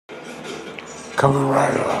coming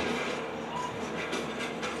right up.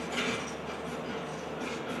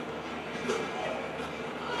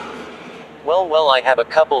 Well, I have a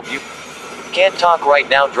couple view. Can't talk right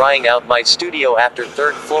now, drying out my studio after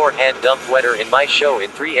third floor hand dump weather in my show in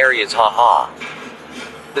 3 areas, haha.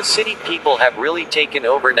 The city people have really taken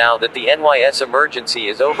over now that the NYS emergency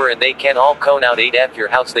is over and they can all cone out 8F your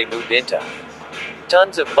house they moved into.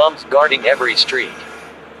 Tons of bums guarding every street.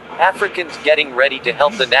 Africans getting ready to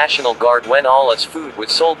help the National Guard when all us food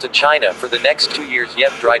was sold to China for the next 2 years.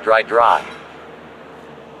 Yep, dry.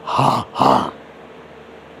 Ha ha.